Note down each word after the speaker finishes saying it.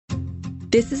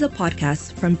This is a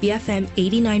podcast from BFM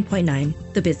 89.9,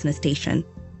 the business station.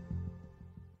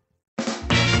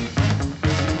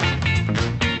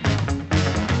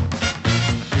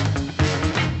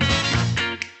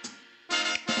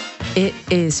 It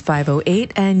is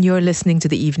 5:08 and you're listening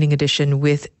to the evening edition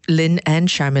with Lynn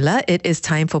and Sharmila. It is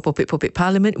time for Popek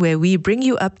Parliament, where we bring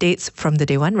you updates from the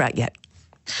Dewan Rakyat.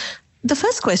 The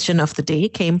first question of the day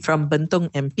came from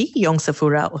Bentong MP Yong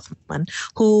Safura Othman,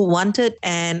 who wanted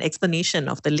an explanation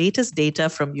of the latest data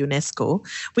from UNESCO,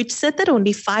 which said that only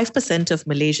 5% of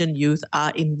Malaysian youth are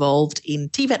involved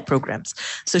in TVET programs.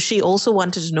 So she also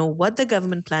wanted to know what the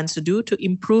government plans to do to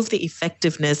improve the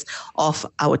effectiveness of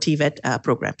our TVET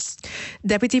programs.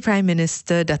 Deputy Prime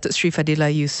Minister Datuk Sri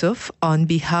Fadilah Yusof, on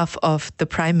behalf of the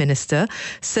Prime Minister,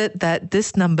 said that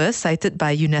this number cited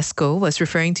by UNESCO was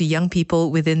referring to young people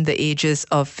within the ages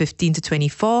of 15 to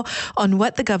 24. On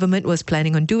what the government was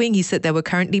planning on doing, he said there were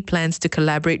currently plans to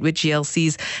collaborate with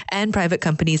GLCs and private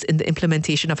companies in the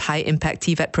implementation of high-impact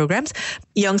TVET programs.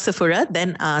 Yong Safura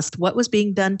then asked what was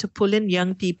being done to pull in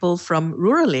young people from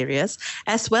rural areas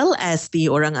as well as the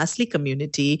Orang Asli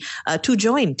community to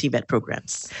join TVET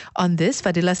programs. On this,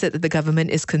 Fadilah said that the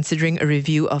government is considering a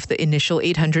review of the initial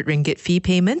 800 ringgit fee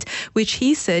payment, which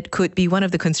he said could be one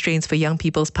of the constraints for young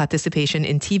people's participation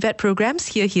in TVET programs.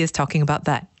 Here he is talking about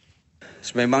that.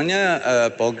 Sememangnya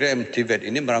program TVET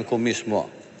ini merangkumi semua,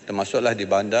 termasuklah di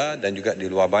bandar dan juga di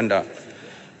luar bandar.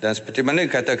 Dan seperti mana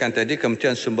dikatakan tadi,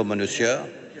 Kementerian Sumber Manusia,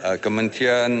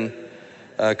 Kementerian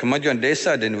Kemajuan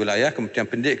Desa dan Wilayah, Kementerian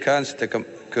Pendidikan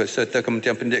serta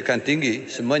Kementerian Pendidikan Tinggi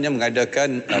semuanya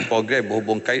mengadakan program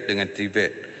berhubung kait dengan TVET.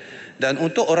 Dan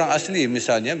untuk orang asli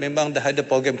misalnya memang dah ada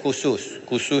program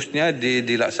khususnya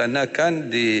dilaksanakan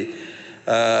di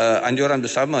anjuran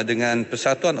bersama dengan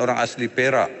Persatuan Orang Asli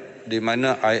Perak, di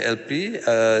mana ILP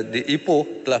di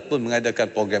Ipoh telah pun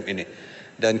mengadakan program ini.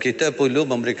 Dan kita perlu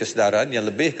memberi kesedaran yang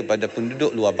lebih kepada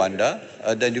penduduk luar bandar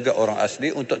dan juga orang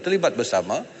asli untuk terlibat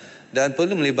bersama, dan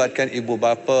perlu melibatkan ibu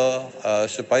bapa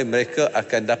supaya mereka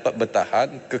akan dapat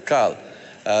bertahan kekal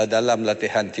dalam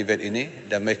latihan TVET ini,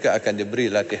 dan mereka akan diberi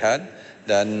latihan.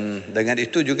 Dan dengan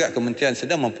itu juga kementerian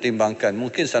sedang mempertimbangkan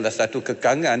mungkin salah satu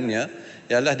kekangannya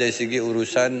ialah dari segi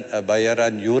urusan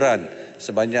bayaran yuran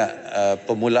sebanyak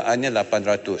permulaannya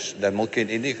 800, dan mungkin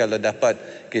ini kalau dapat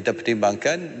kita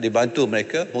pertimbangkan, dibantu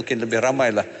mereka, mungkin lebih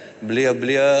ramailah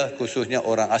belia-belia khususnya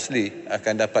orang asli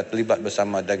akan dapat terlibat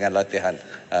bersama dengan latihan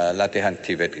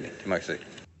TVET ini. Terima kasih.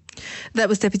 That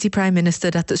was Deputy Prime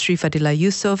Minister Datuk Sri Fadilah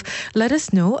Yusof. Let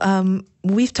us know,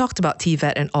 we've talked about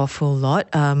TVET an awful lot,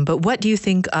 but what do you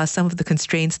think are some of the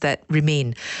constraints that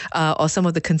remain, or some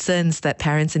of the concerns that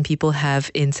parents and people have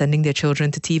in sending their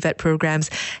children to TVET programs?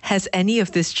 Has any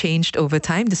of this changed over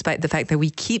time, despite the fact that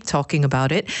we keep talking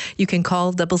about it? You can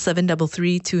call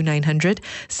 77332900,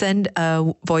 send a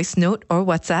voice note or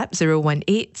WhatsApp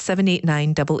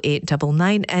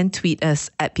 018-789-8899, and tweet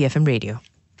us at PFM Radio.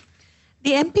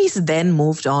 The MPs then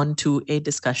moved on to a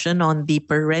discussion on the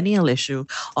perennial issue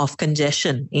of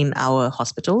congestion in our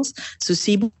hospitals.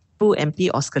 Susibu MP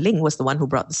Oscar Ling was the one who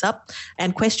brought this up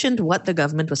and questioned what the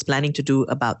government was planning to do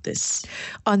about this.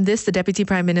 On this, the Deputy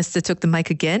Prime Minister took the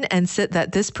mic again and said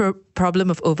that this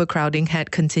problem of overcrowding had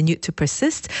continued to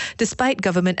persist despite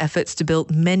government efforts to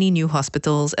build many new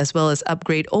hospitals as well as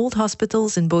upgrade old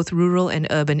hospitals in both rural and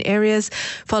urban areas.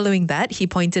 Following that, he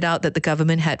pointed out that the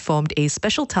government had formed a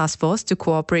special task force to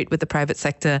cooperate with the private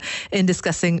sector in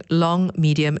discussing long,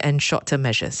 medium and short-term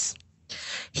measures.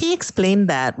 He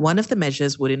explained that one of the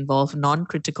measures would involve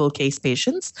non-critical case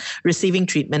patients receiving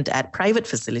treatment at private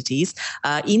facilities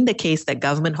in the case that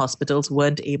government hospitals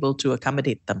weren't able to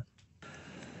accommodate them.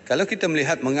 Kalau kita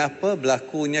melihat mengapa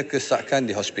berlakunya kesakan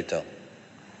di hospital,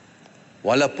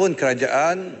 walaupun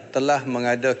kerajaan telah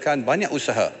mengadakan banyak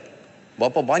usaha,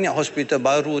 berapa banyak hospital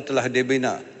baru telah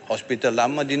dibina, hospital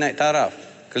lama dinaik taraf,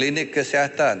 klinik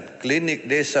kesihatan, klinik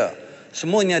desa,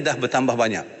 semuanya dah bertambah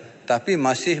banyak. Tapi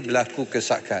masih berlaku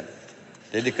kesakan.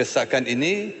 Jadi kesakan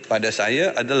ini pada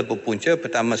saya adalah berpunca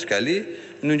pertama sekali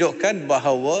menunjukkan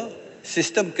bahawa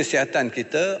sistem kesihatan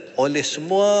kita oleh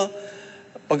semua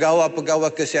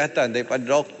pegawai-pegawai kesihatan daripada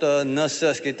doktor,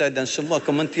 nurses kita dan semua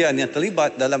kementerian yang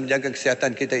terlibat dalam menjaga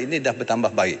kesihatan kita ini dah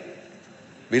bertambah baik.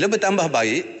 Bila bertambah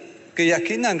baik,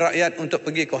 keyakinan rakyat untuk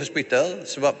pergi ke hospital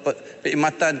sebab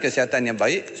perkhidmatan kesihatan yang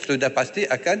baik sudah pasti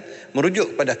akan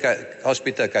merujuk kepada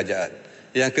hospital kerajaan.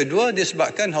 Yang kedua,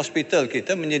 disebabkan hospital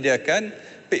kita menyediakan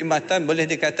perkhidmatan boleh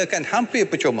dikatakan hampir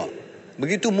percuma.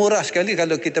 Begitu murah sekali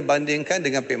kalau kita bandingkan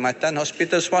dengan perkhidmatan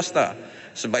hospital swasta.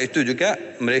 Sebab itu juga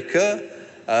mereka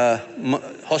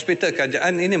hospital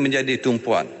kerajaan ini menjadi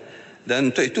tumpuan.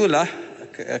 Dan untuk itulah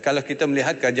kalau kita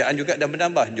melihat kerajaan juga dah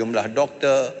menambah jumlah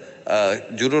doktor,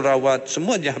 jururawat,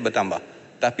 semua dah bertambah.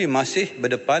 Tapi masih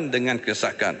berdepan dengan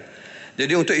kesakan.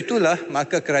 Jadi untuk itulah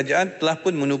maka kerajaan telah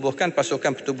pun menubuhkan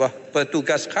pasukan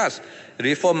petugas khas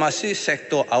reformasi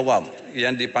sektor awam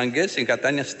yang dipanggil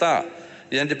singkatannya STAR,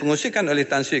 yang dipengusikan oleh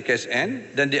Tan Sri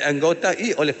KSN dan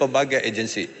dianggotai oleh pelbagai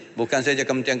agensi. Bukan saja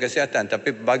Kementerian Kesihatan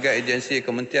tapi pelbagai agensi,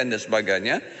 kementerian dan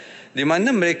sebagainya, di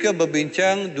mana mereka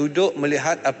berbincang, duduk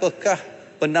melihat apakah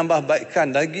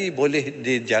penambahbaikan lagi boleh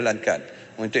dijalankan.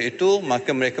 Untuk itu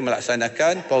maka mereka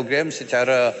melaksanakan program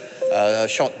secara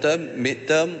short term, mid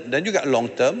term dan juga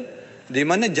long term, di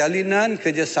mana jalinan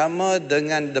kerjasama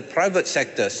dengan the private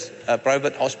sectors,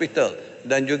 private hospital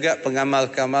dan juga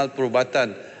pengamal-kamal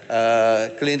perubatan,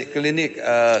 klinik-klinik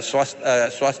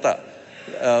swasta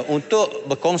untuk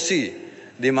berkongsi,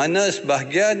 di mana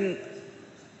sebahagian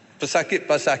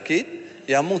pesakit-pesakit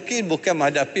yang mungkin bukan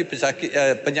menghadapi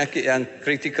penyakit yang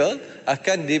kritikal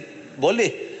akan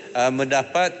boleh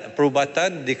mendapat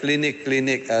perubatan di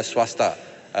klinik-klinik swasta.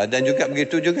 Dan juga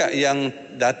begitu juga yang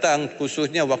datang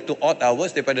khususnya waktu odd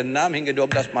hours daripada 6 hingga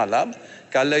 12 malam,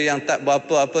 kalau yang tak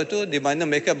berapa-apa tu, di mana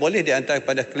mereka boleh dihantar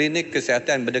kepada klinik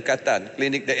kesihatan berdekatan,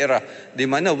 klinik daerah, di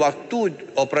mana waktu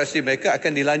operasi mereka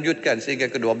akan dilanjutkan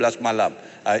sehingga ke 12 malam.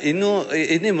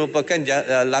 Ini merupakan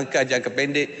langkah jangka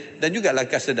pendek dan juga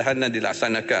langkah sederhana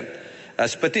dilaksanakan.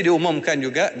 Seperti diumumkan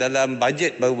juga dalam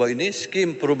bajet baru-baru ini,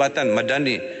 skim perubatan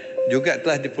madani juga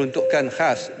telah diperuntukkan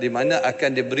khas, di mana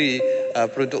akan diberi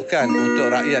peruntukan untuk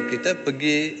rakyat kita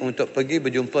pergi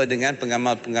berjumpa dengan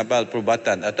pengamal-pengamal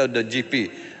perubatan atau the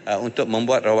GP untuk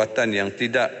membuat rawatan yang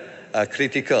tidak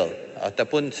kritikal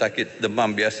ataupun sakit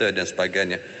demam biasa dan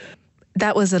sebagainya.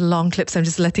 That was a long clip, so I'm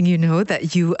just letting you know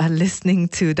that you are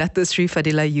listening to Datuk Sri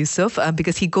Fadillah Yusof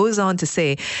because he goes on to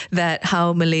say that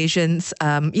how Malaysians,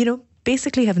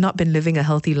 basically have not been living a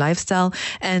healthy lifestyle,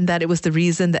 and that it was the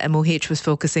reason the MOH was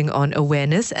focusing on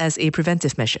awareness as a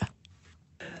preventive measure.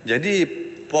 Jadi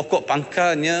pokok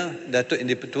pangkalnya, Datuk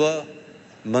Indi Petua,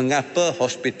 mengapa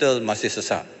hospital masih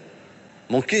sesak?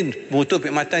 Mungkin mutu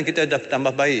perkhidmatan kita dah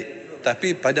tambah baik,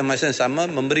 tapi pada masa yang sama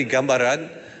memberi gambaran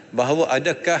bahawa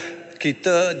adakah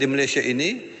kita di Malaysia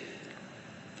ini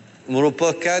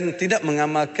merupakan tidak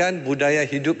mengamalkan budaya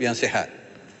hidup yang sihat.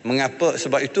 Mengapa?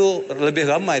 Sebab itu lebih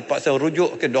ramai terpaksa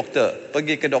rujuk ke doktor,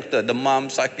 pergi ke doktor, demam,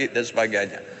 sakit dan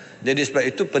sebagainya. Jadi sebab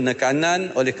itu penekanan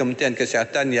oleh Kementerian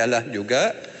Kesihatan ialah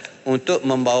juga untuk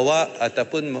membawa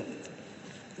ataupun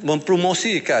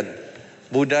mempromosikan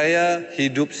budaya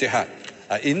hidup sihat.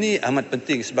 Ini amat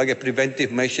penting sebagai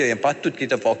preventive measure yang patut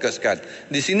kita fokuskan.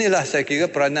 Di sinilah saya kira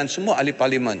peranan semua ahli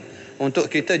parlimen untuk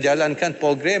kita jalankan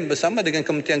program bersama dengan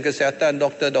Kementerian Kesihatan,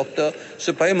 doktor-doktor,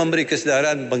 supaya memberi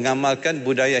kesedaran mengamalkan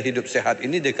budaya hidup sihat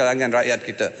ini di kalangan rakyat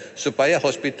kita. Supaya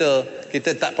hospital,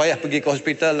 kita tak payah pergi ke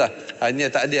hospital lah.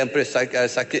 Hanya tak ada yang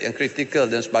sakit yang kritikal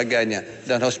dan sebagainya.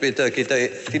 Dan hospital kita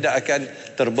tidak akan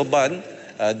terbeban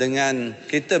dengan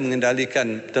kita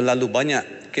mengendalikan terlalu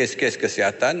banyak kes-kes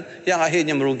kesihatan yang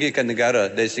akhirnya merugikan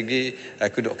negara dari segi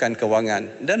kedudukan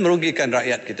kewangan dan merugikan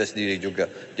rakyat kita sendiri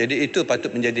juga. Jadi itu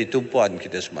patut menjadi tumpuan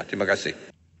kita semua. Terima kasih.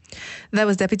 That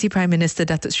was Deputy Prime Minister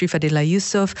Datuk Sri Fadillah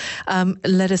Yusof.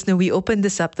 Let us know, we opened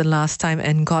this up the last time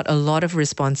and got a lot of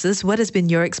responses. What has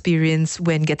been your experience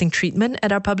when getting treatment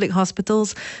at our public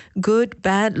hospitals? Good,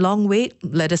 bad, long wait?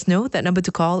 Let us know. That number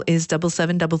to call is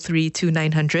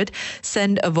 77332900.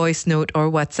 Send a voice note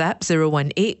or WhatsApp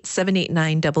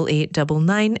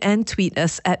 018-789-8899 and tweet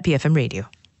us at BFM Radio.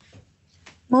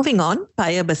 Moving on,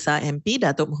 Paya Besar MP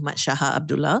Datuk Muhammad Shaha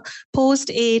Abdullah posed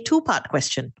a two-part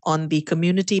question on the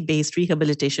Community-Based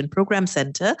Rehabilitation Program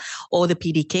Centre, or the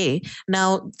PDK.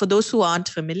 Now, for those who aren't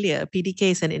familiar,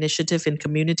 PDK is an initiative in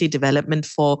community development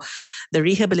for the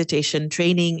rehabilitation,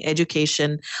 training,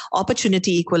 education,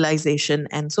 opportunity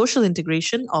equalization, and social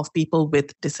integration of people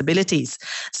with disabilities.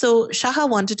 So Shaha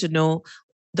wanted to know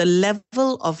the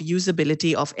level of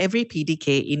usability of every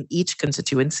PDK in each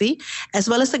constituency, as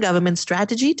well as the government's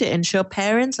strategy to ensure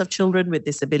parents of children with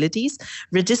disabilities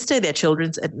register their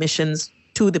children's admissions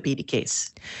to the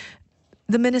PDKs.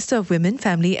 The Minister of Women,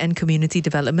 Family and Community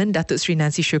Development, Datuk Sri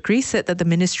Nancy Shukri, said that the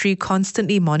ministry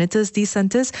constantly monitors these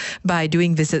centres by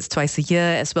doing visits twice a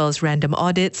year as well as random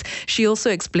audits. She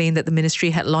also explained that the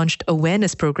ministry had launched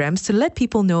awareness programs to let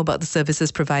people know about the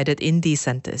services provided in these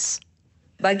centres.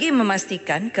 Bagi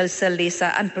memastikan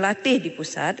keselesaan pelatih di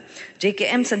pusat,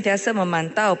 JKM sentiasa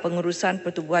memantau pengurusan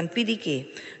pertubuhan PDK,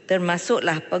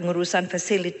 termasuklah pengurusan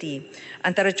fasiliti.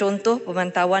 Antara contoh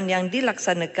pemantauan yang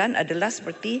dilaksanakan adalah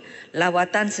seperti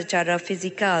lawatan secara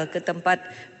fizikal ke tempat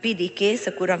PDK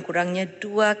sekurang-kurangnya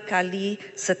 2 kali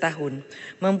setahun,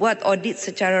 membuat audit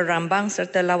secara rambang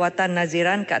serta lawatan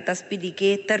naziran ke atas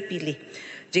PDK terpilih.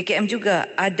 JKM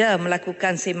juga ada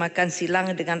melakukan semakan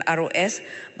silang dengan ROS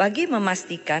bagi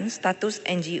memastikan status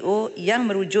NGO yang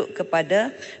merujuk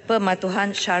kepada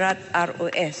pematuhan syarat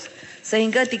ROS.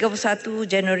 Sehingga 31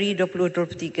 Januari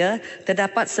 2023,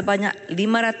 terdapat sebanyak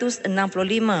 565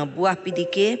 buah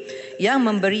PDK yang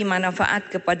memberi manfaat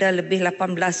kepada lebih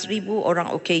 18,000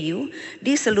 orang OKU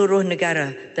di seluruh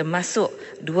negara, termasuk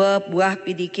 2 buah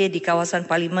PDK di kawasan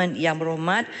Parlimen yang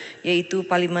berhormat, iaitu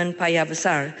Parlimen Paya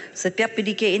Besar. Setiap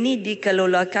PDK ini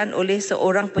dikelolakan oleh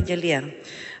seorang penyelia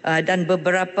dan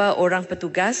beberapa orang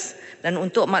petugas, dan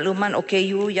untuk makluman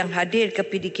OKU yang hadir ke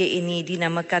PDK ini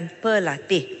dinamakan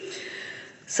pelatih.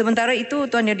 Sementara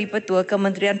itu, Tuan Yang di-Pertua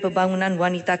Kementerian Pembangunan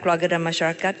Wanita, Keluarga dan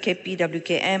Masyarakat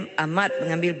KPWKM amat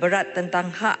mengambil berat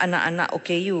tentang hak anak-anak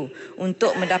OKU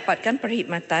untuk mendapatkan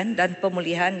perkhidmatan dan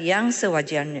pemulihan yang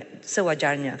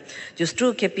sewajarnya.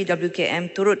 Justru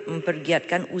KPWKM turut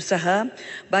mempergiatkan usaha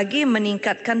bagi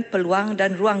meningkatkan peluang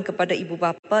dan ruang kepada ibu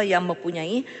bapa yang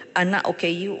mempunyai anak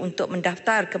OKU untuk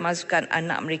mendaftar kemasukan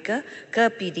anak mereka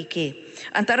ke PDK.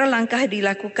 Antara langkah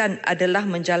dilakukan adalah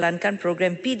menjalankan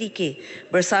program PDK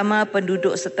bersama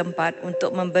penduduk setempat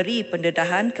untuk memberi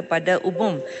pendedahan kepada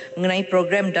umum mengenai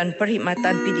program dan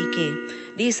perkhidmatan PDK.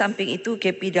 Di samping itu,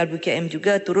 KPWKM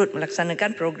juga turut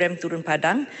melaksanakan program turun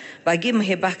padang bagi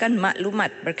menghebahkan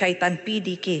maklumat berkaitan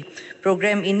PDK.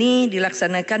 Program ini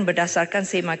dilaksanakan berdasarkan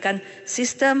semakan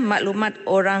Sistem Maklumat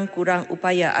Orang Kurang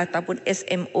Upaya ataupun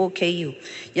SMOKU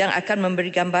yang akan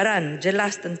memberi gambaran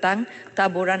jelas tentang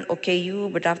taburan OKU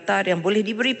berdaftar yang boleh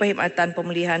diberi perkhidmatan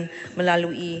pemulihan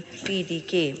melalui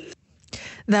PDK.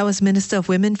 That was Minister of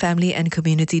Women, Family and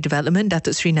Community Development,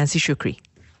 Datuk Sri Nancy Shukri.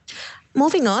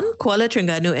 Moving on, Kuala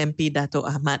Terengganu MP Dato'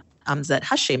 Ahmad Amzad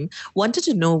Hashim wanted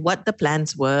to know what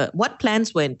plans were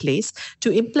in place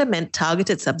to implement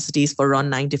targeted subsidies for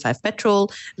RON 95 petrol,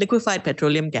 liquefied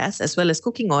petroleum gas, as well as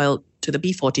cooking oil to the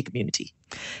B40 community.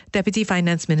 Deputy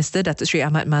Finance Minister Datuk Sri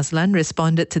Ahmad Mazlan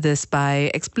responded to this by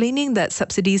explaining that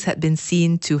subsidies had been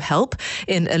seen to help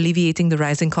in alleviating the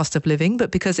rising cost of living,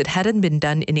 but because it hadn't been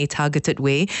done in a targeted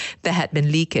way, there had been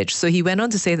leakage. So he went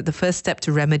on to say that the first step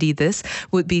to remedy this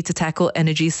would be to tackle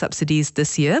energy subsidies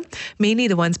this year, mainly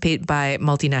the ones paid by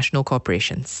multinational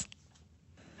corporations.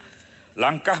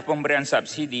 Langkah pemberian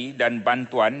subsidi dan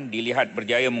bantuan dilihat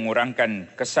berjaya mengurangkan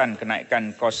kesan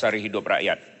kenaikan kos sara hidup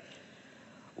rakyat.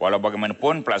 Walau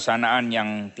bagaimanapun, pelaksanaan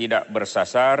yang tidak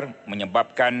bersasar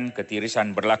menyebabkan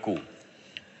ketirisan berlaku.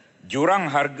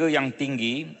 Jurang harga yang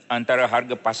tinggi antara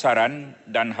harga pasaran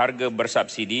dan harga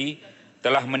bersubsidi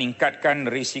telah meningkatkan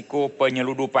risiko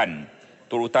penyeludupan,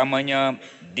 terutamanya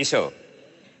diesel.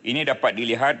 Ini dapat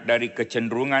dilihat dari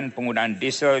kecenderungan penggunaan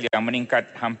diesel yang meningkat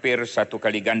hampir 1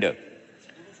 kali ganda.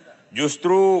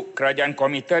 Justru kerajaan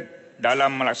komited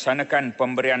dalam melaksanakan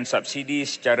pemberian subsidi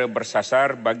secara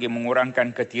bersasar bagi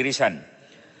mengurangkan ketirisan.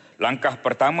 Langkah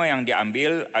pertama yang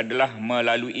diambil adalah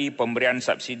melalui pemberian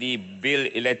subsidi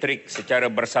bil elektrik secara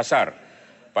bersasar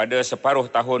pada separuh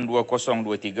tahun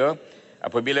 2023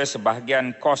 apabila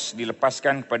sebahagian kos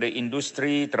dilepaskan kepada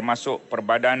industri termasuk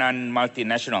perbadanan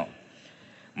multinasional.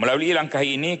 Melalui langkah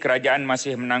ini, kerajaan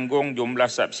masih menanggung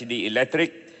jumlah subsidi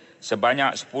elektrik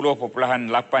sebanyak 10.8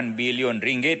 bilion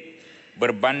ringgit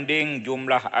berbanding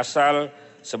jumlah asal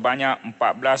sebanyak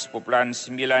 14.9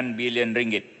 bilion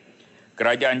ringgit.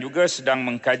 Kerajaan juga sedang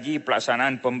mengkaji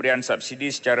pelaksanaan pemberian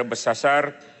subsidi secara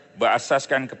bersasar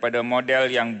berasaskan kepada model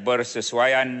yang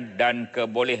bersesuaian dan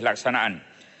kebolehkelaksanaan.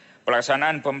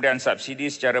 Pelaksanaan pemberian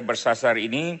subsidi secara bersasar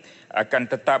ini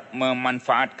akan tetap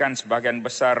memanfaatkan sebahagian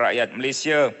besar rakyat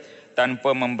Malaysia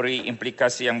tanpa memberi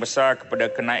implikasi yang besar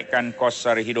kepada kenaikan kos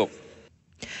sara hidup.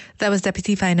 That was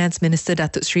Deputy Finance Minister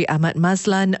Datuk Sri Ahmad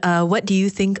Mazlan. What do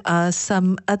you think are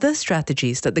some other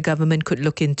strategies that the government could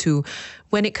look into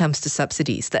when it comes to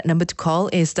subsidies? That number to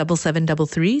call is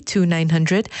 7733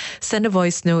 2900. Send a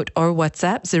voice note or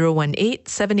WhatsApp 018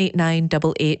 789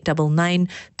 8899.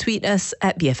 Tweet us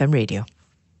at BFM Radio.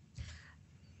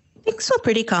 Things were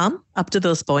pretty calm up to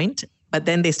this point, but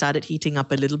then they started heating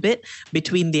up a little bit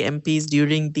between the MPs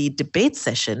during the debate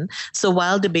session. So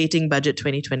while debating Budget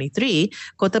 2023,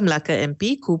 Kota Melaka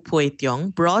MP Koo Pui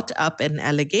Tiong brought up an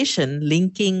allegation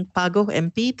linking Pagoh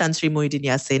MP Tan Sri Muhyiddin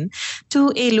Yassin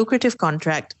to a lucrative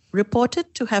contract reported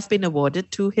to have been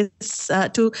awarded to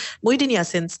Muhyiddin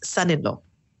Yassin's son-in-law.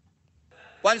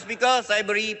 Puan Speaker, saya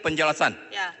beri penjelasan.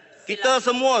 Ya. Kita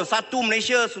semua satu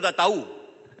Malaysia sudah tahu.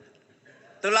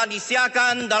 Telah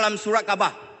disiarkan dalam surat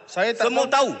khabar. Semua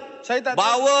tahu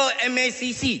bahawa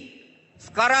MACC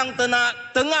sekarang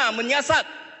tengah menyiasat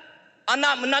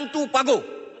anak menantu Pago.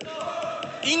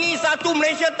 Ini satu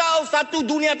Malaysia tahu, satu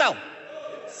dunia tahu.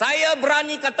 Saya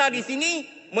berani kata di sini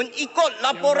mengikut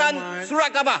laporan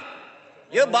surat khabar.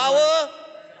 Ya, bahawa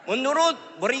menurut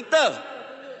berita,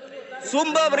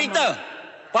 sumber berita,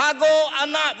 Pago,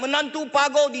 anak menantu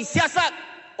Pago disiasat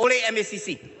oleh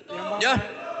MACC. Ya,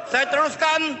 saya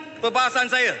teruskan perbahasan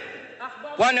saya.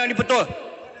 Puan yang dibetul.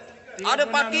 Ada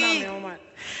parti.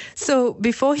 So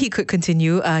before he could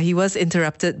continue, he was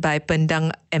interrupted by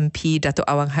Pendang MP Dato'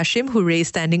 Awang Hashim, who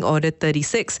raised Standing Order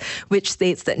 36, which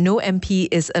states that no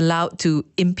MP is allowed to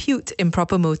impute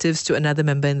improper motives to another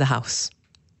member in the House.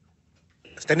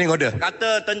 Standing Order.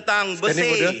 Kata tentang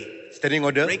bersih. Standing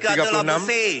Order. Mereka 36. adalah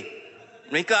bersih.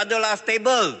 Mereka adalah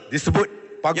stable. Disebut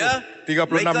Pago. Ya?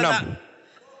 36.6.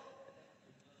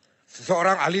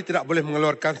 Seseorang ahli tidak boleh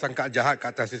mengeluarkan sangkaan jahat ke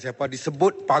atas sesiapa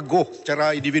disebut Pago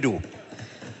secara individu.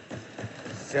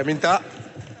 Saya minta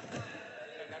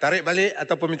tarik balik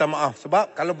ataupun minta maaf.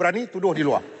 Sebab kalau berani, tuduh di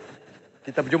luar.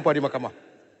 Kita berjumpa di mahkamah.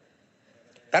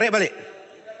 Tarik balik.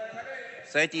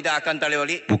 Saya tidak akan tarik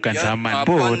balik. Bukan saman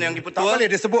pun. Yang dibetul, tak boleh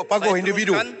disebut Pago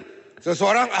individu.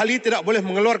 Seseorang ahli tidak boleh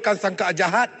mengeluarkan sangkaan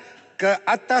jahat ke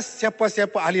atas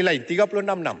siapa-siapa ahli lain.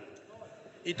 36.6.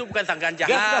 Itu bukan sangkaan jahat.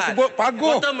 Dia sudah sebut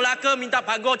Pago. Kota Melaka minta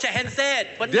Pago cek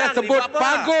handset. Dia sebut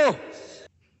Pago.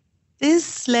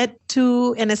 This led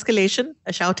to an escalation,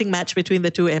 a shouting match between the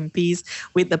two MPs,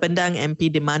 with the Pendang MP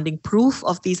demanding proof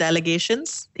of these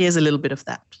allegations. Here's a little bit of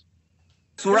that.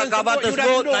 Surat khabar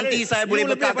tersebut nanti saya boleh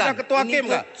bekalkan. Ini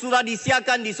sudah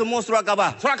disiarkan di semua surat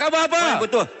khabar. Surat khabar apa?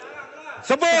 Betul.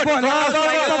 Sebut.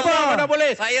 Mana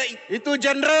boleh. Saya itu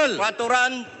general.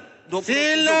 Peraturan 27.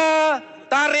 Sila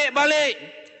tarik balik.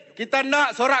 Kita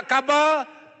nak surat khabar,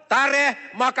 tarikh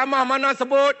mahkamah mana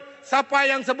sebut, siapa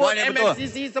yang sebut,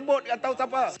 MFCC sebut atau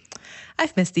siapa.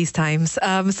 I've missed these times.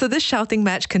 So this shouting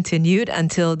match continued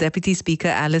until Deputy Speaker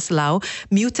Alice Lau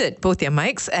muted both their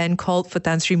mics and called for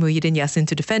Tan Sri Muhyiddin Yassin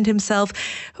to defend himself.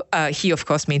 He, of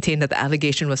course, maintained that the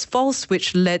allegation was false,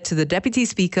 which led to the Deputy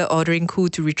Speaker ordering Khoo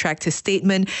to retract his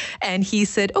statement. And he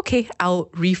said, okay, I'll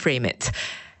reframe it.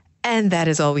 And that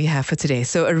is all we have for today.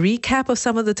 So a recap of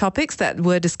some of the topics that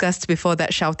were discussed before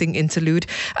that shouting interlude.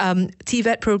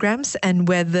 TVET programs and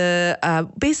whether,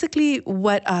 basically,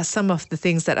 what are some of the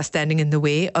things that are standing in the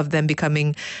way of them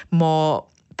becoming more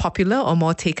popular or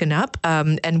more taken up,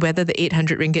 and whether the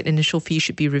 800 ringgit initial fee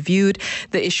should be reviewed,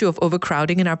 the issue of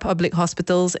overcrowding in our public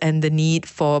hospitals and the need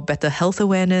for better health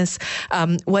awareness,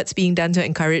 what's being done to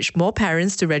encourage more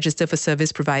parents to register for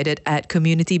service provided at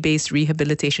community-based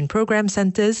rehabilitation program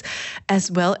centres,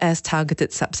 as well as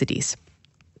targeted subsidies.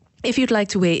 If you'd like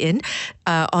to weigh in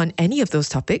on any of those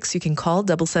topics, you can call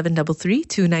 7733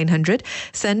 2900,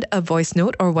 send a voice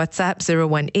note or WhatsApp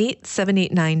 018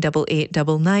 789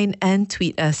 8899 and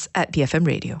tweet us at BFM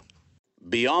Radio.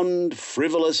 Beyond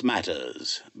Frivolous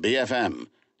Matters,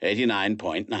 BFM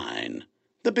 89.9,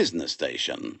 the business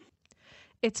station.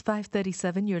 It's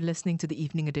 5:37. You're listening to the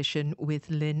Evening Edition with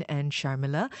Lynn and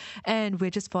Sharmila. And we're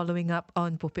just following up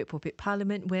on Popek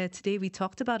Parlimen, where today we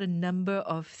talked about a number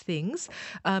of things,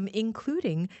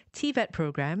 including TVET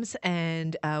programs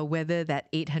and whether that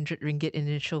 800 ringgit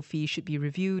initial fee should be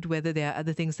reviewed, whether there are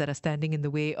other things that are standing in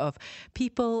the way of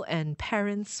people and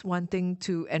parents wanting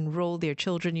to enroll their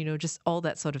children, just all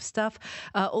that sort of stuff.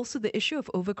 Also, the issue of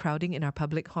overcrowding in our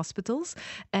public hospitals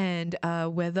and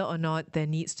whether or not there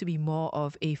needs to be more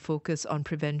of a focus on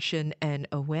prevention and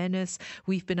awareness.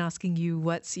 We've been asking you,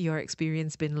 what's your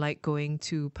experience been like going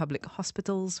to public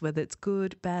hospitals, whether it's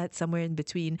good, bad, somewhere in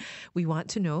between. We want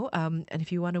to know. And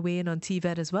if you want to weigh in on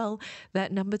TVET as well,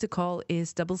 that number to call is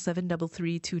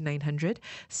 7733 2900.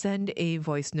 Send a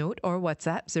voice note or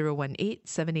WhatsApp 018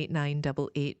 789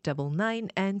 8899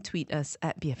 and tweet us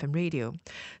at BFM Radio.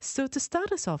 So to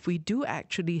start us off, we do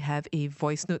actually have a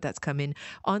voice note that's come in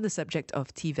on the subject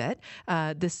of TVET.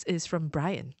 This is from Brian.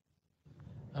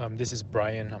 This is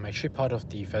Brian. I'm actually part of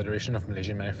the Federation of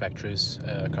Malaysian Manufacturers,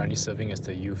 currently serving as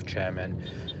the youth chairman.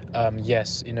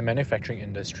 Yes, in the manufacturing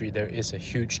industry, there is a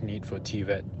huge need for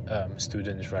TVET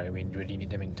students, right? We really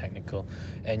need them in technical.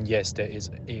 And yes, there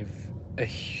is a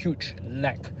huge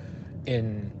lack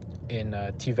in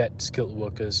TVET skilled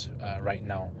workers right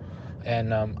now.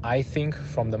 And I think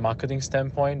from the marketing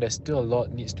standpoint, there's still a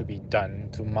lot needs to be done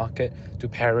to market to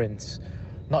parents.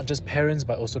 Not just parents,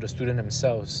 but also the student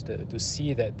themselves, to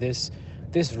see that this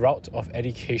route of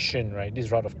education, right, this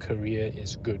route of career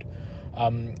is good.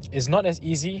 It's not as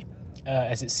easy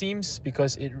as it seems,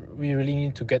 because we really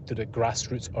need to get to the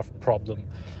grassroots of problem.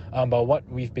 But what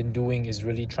we've been doing is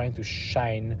really trying to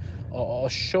shine or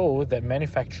show that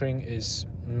manufacturing is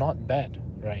not bad,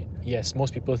 right? Yes,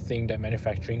 most people think that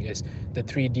manufacturing is the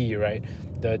 3D, right?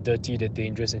 The dirty, the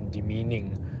dangerous, and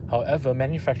demeaning. However,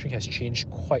 manufacturing has changed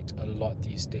quite a lot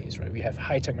these days, right? We have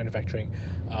high-tech manufacturing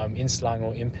in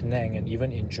Selangor, in Penang, and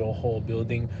even in Johor,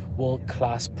 building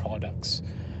world-class products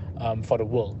for the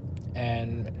world.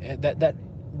 And that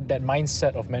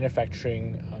mindset of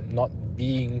manufacturing not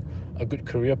being a good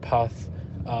career path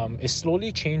is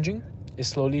slowly changing.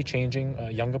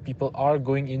 Younger people are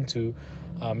going into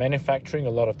manufacturing. A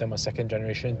lot of them are second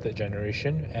generation, third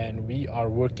generation, and we are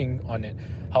working on it.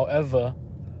 However,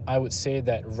 I would say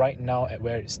that right now, at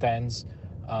where it stands,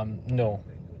 no,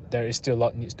 there is still a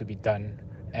lot needs to be done,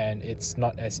 and it's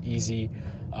not as easy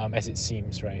as it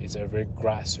seems, right? It's a very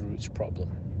grassroots problem.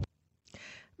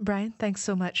 Brian, thanks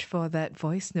so much for that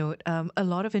voice note. A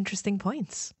lot of interesting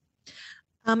points.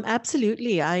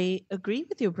 Absolutely. I agree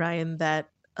with you, Brian, that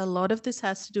a lot of this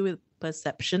has to do with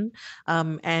perception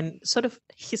and sort of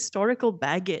historical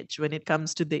baggage when it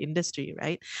comes to the industry,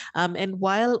 right? And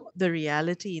while the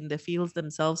reality in the fields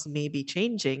themselves may be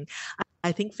changing,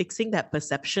 I think fixing that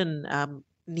perception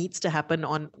needs to happen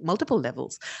on multiple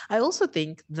levels. I also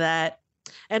think that,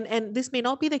 and this may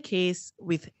not be the case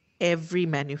with every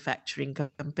manufacturing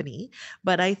company,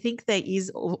 but I think there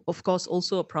is, of course,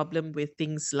 also a problem with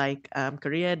things like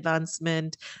career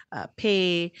advancement,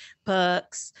 pay,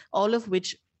 perks, all of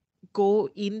which go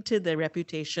into the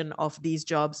reputation of these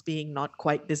jobs being not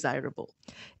quite desirable.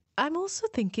 I'm also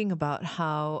thinking about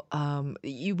how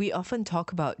we often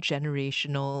talk about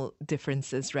generational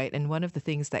differences, right? And one of the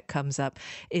things that comes up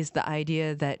is the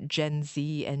idea that Gen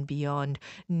Z and beyond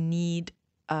need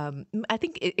I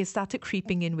think it started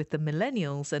creeping in with the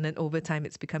millennials, and then over time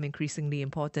it's become increasingly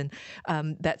important.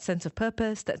 That sense of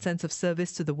purpose, that sense of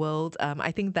service to the world,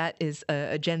 I think that is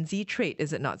a Gen Z trait,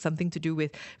 is it not? Something to do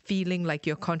with feeling like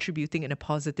you're contributing in a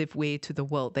positive way to the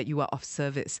world, that you are of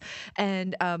service.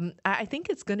 And I think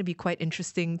it's going to be quite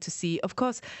interesting to see. Of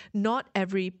course, not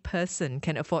every person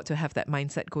can afford to have that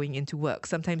mindset going into work.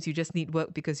 Sometimes you just need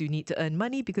work because you need to earn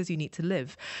money, because you need to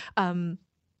live.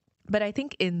 But I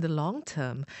think in the long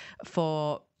term,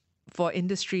 for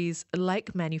industries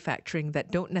like manufacturing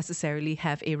that don't necessarily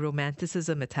have a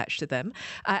romanticism attached to them,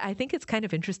 I think it's kind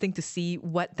of interesting to see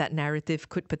what that narrative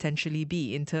could potentially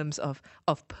be in terms of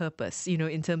purpose,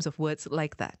 in terms of words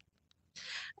like that.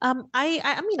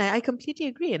 I mean, I completely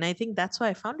agree. And I think that's why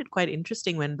I found it quite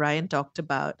interesting when Brian talked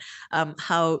about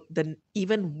how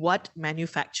even what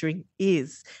manufacturing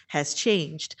has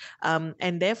changed.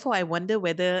 And therefore, I wonder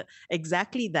whether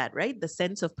exactly that, right? The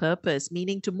sense of purpose,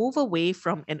 meaning to move away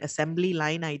from an assembly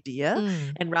line idea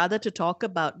and rather to talk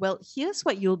about, well, here's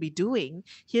what you'll be doing.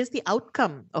 Here's the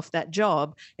outcome of that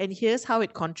job. And here's how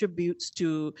it contributes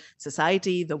to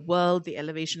society, the world, the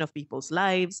elevation of people's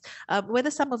lives,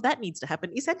 whether some of that needs to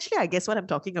happen. Essentially, I guess what I'm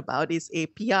talking about is a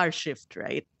PR shift,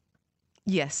 right?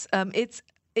 Yes,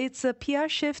 it's a PR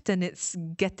shift, and it's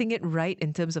getting it right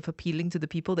in terms of appealing to the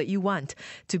people that you want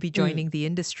to be joining the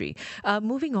industry.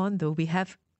 Moving on, though, we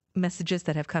have messages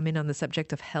that have come in on the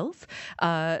subject of health.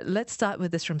 Let's start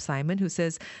with this from Simon, who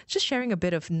says, just sharing a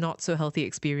bit of not so healthy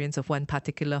experience of one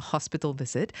particular hospital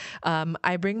visit.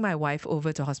 I bring my wife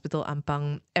over to Hospital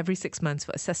Ampang every 6 months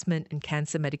for assessment and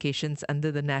cancer medications under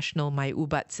the national My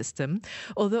Ubat system.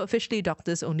 Although officially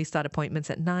doctors only start appointments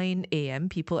at 9 a.m.,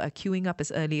 people are queuing up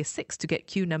as early as 6 to get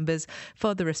queue numbers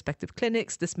for the respective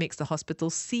clinics. This makes the hospital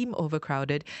seem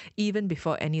overcrowded even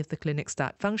before any of the clinics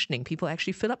start functioning. People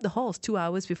actually fill up the halls 2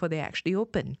 hours before they actually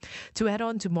open. To add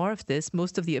on to more of this,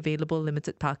 most of the available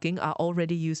limited parking are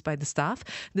already used by the staff.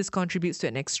 This contributes to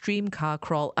an extreme car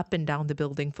crawl up and down the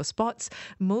building for spots.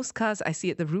 Most cars I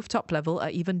see at the rooftop level are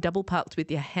even double parked with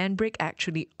their handbrake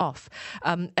actually off.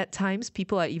 At times,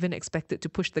 people are even expected to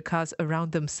push the cars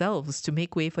around themselves to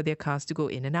make way for their cars to go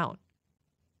in and out.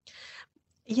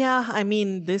 Yeah, I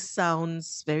mean, this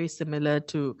sounds very similar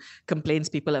to complaints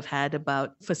people have had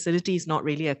about facilities not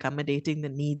really accommodating the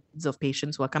needs of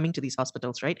patients who are coming to these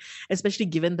hospitals, right? Especially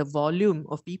given the volume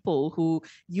of people who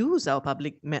use our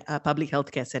public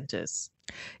healthcare centers.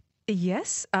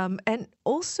 Yes. And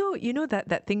also,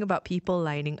 that thing about people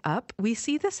lining up, we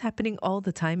see this happening all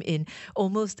the time in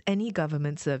almost any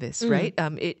government service, right?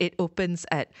 It opens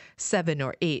at 7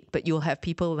 or 8, but you'll have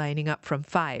people lining up from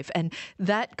 5. And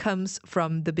that comes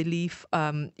from the belief,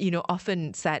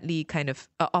 often sadly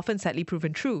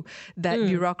proven true, that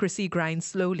bureaucracy grinds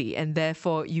slowly, and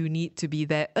therefore you need to be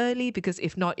there early, because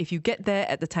if not, if you get there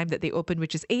at the time that they open,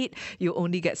 which is 8, you'll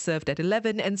only get served at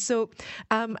 11. And so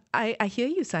I hear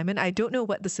you, Simon. I don't know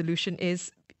what the solution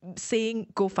is. Saying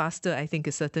go faster, I think,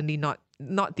 is certainly not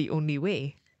the only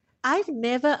way. I've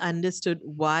never understood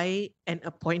why an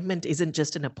appointment isn't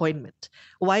just an appointment.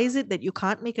 Why is it that you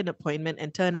can't make an appointment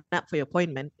and turn up for your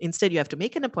appointment? Instead, you have to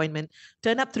make an appointment,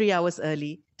 turn up 3 hours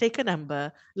early, take a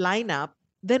number, line up.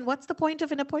 Then what's the point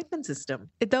of an appointment system?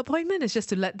 The appointment is just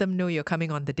to let them know you're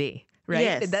coming on the day, right?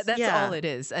 Yes, That's yeah. all it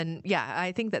is. And yeah,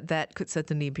 I think that could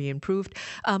certainly be improved.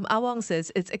 Awang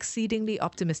says it's exceedingly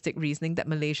optimistic reasoning that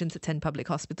Malaysians attend public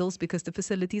hospitals because the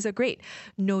facilities are great.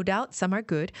 No doubt, some are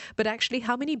good, but actually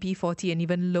how many B40 and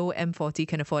even low M40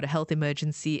 can afford a health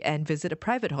emergency and visit a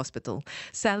private hospital?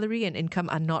 Salary and income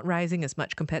are not rising as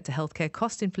much compared to healthcare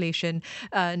cost inflation.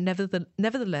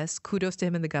 Nevertheless, kudos to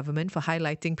him and the government for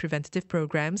highlighting preventative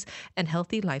programs and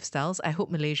healthy lifestyles. I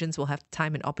hope Malaysians will have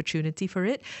time and opportunity for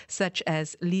it, such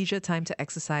as leisure time to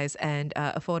exercise and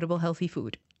affordable healthy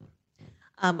food.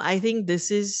 I think this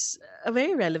is a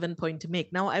very relevant point to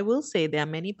make. Now, I will say there are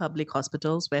many public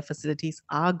hospitals where facilities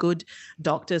are good,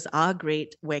 doctors are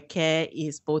great, where care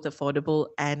is both affordable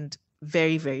and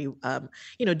very, very,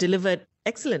 delivered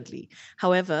excellently.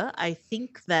 However, I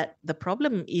think that the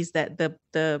problem is that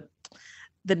the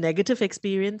negative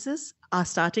experiences are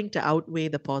starting to outweigh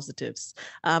the positives.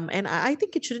 And I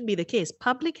think it shouldn't be the case.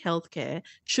 Public healthcare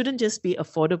shouldn't just be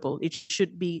affordable. It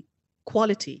should be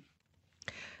quality.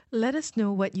 Let us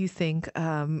know what you think.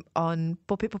 On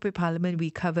Popek Parlimen, we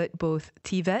covered both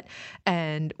TVET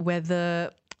and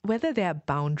whether there are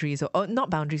boundaries or not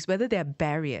boundaries, whether there are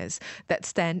barriers that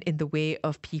stand in the way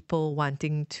of people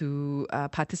wanting to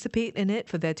participate in it,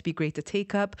 for there to be greater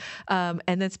take-up. And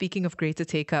then speaking of greater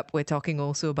take-up, we're talking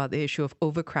also about the issue of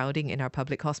overcrowding in our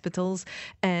public hospitals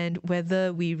and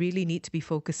whether we really need to be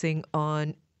focusing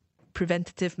on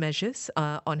preventative measures,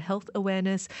 on health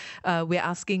awareness. We're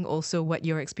asking also what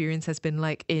your experience has been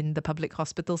like in the public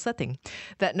hospital setting.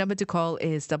 That number to call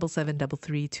is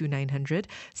 77332900.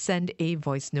 Send a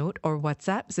voice note or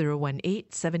WhatsApp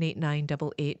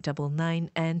 018-789-8899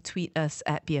 and tweet us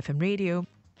at BFM Radio.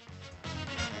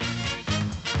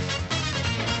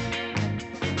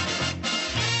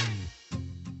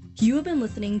 You have been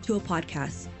listening to a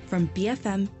podcast from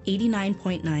BFM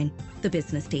 89.9, the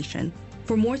business station.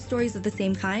 For more stories of the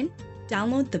same kind,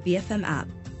 download the BFM app.